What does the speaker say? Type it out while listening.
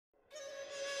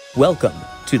Welcome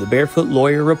to the Barefoot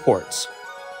Lawyer Reports.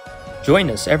 Join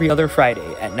us every other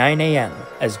Friday at 9 a.m.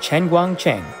 as Chen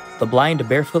Guangcheng, the blind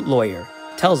barefoot lawyer,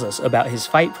 tells us about his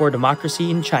fight for democracy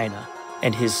in China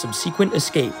and his subsequent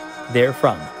escape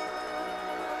therefrom.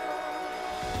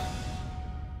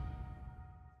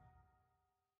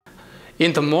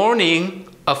 In the morning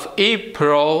of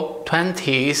April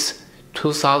 20th,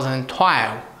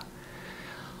 2012,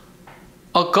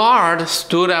 a guard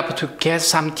stood up to get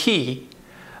some tea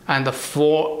and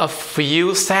for a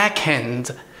few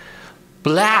seconds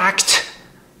blocked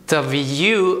the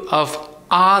view of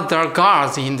other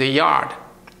guards in the yard.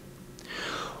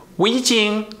 Wei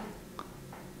Jing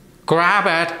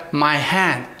grabbed my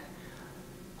hand,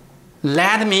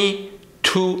 led me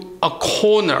to a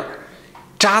corner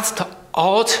just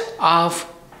out of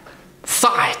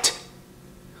sight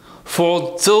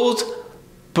for those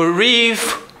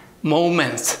brief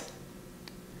moments.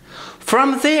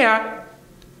 From there,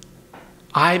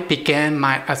 I began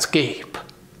my escape.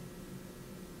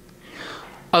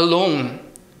 Alone,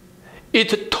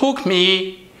 it took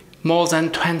me more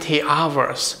than 20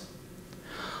 hours.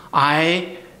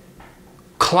 I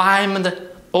climbed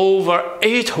over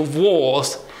 8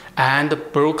 walls and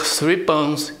broke 3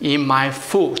 bones in my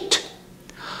foot.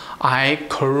 I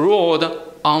crawled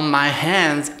on my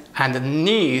hands and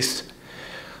knees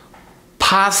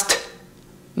past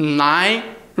 9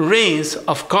 rings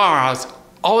of guards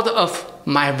out of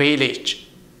my village.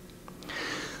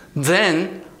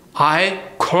 Then I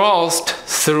crossed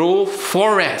through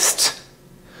forests,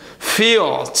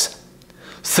 fields,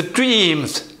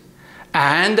 streams,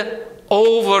 and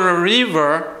over a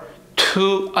river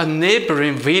to a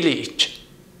neighboring village.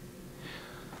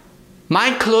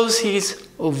 My clothes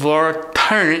were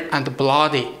torn and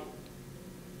bloody.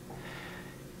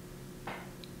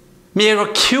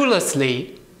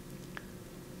 Miraculously,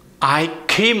 I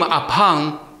came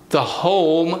upon the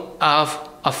home of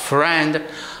a friend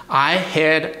I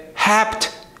had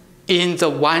helped in the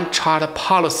one-child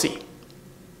policy.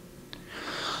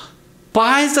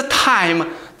 By the time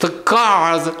the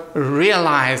guards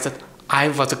realized I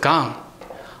was gone,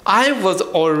 I was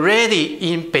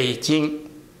already in Beijing.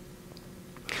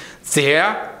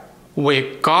 There,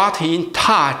 we got in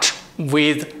touch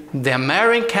with the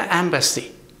American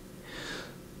embassy.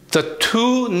 The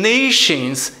two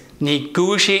nations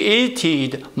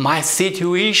negotiated my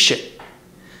situation.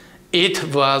 It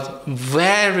was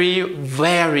very,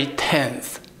 very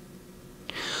tense.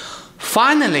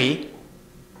 Finally,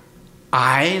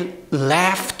 I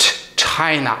left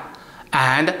China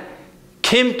and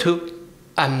came to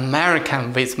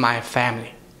America with my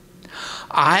family.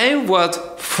 I was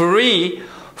free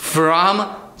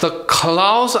from the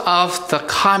claws of the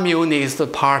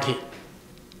Communist Party.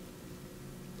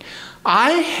 I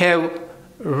have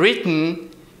written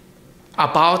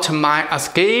about my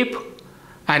escape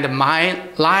and my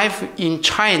life in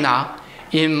China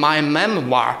in my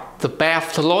memoir, The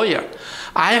Barefoot Lawyer.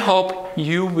 I hope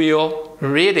you will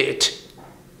read it.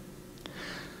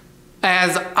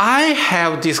 As I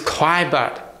have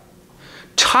described,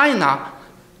 China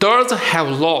does have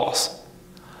laws,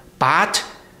 but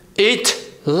it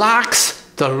lacks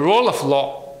the rule of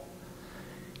law.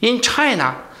 In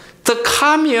China, the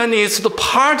Communist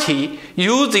Party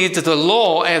uses the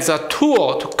law as a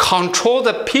tool to control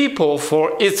the people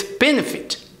for its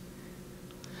benefit.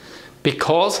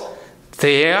 Because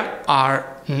there are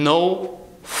no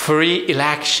free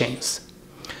elections,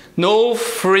 no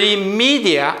free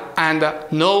media, and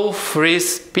no free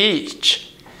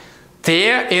speech,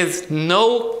 there is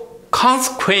no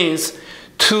consequence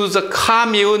to the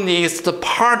Communist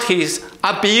Party's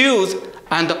abuse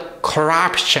and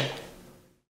corruption.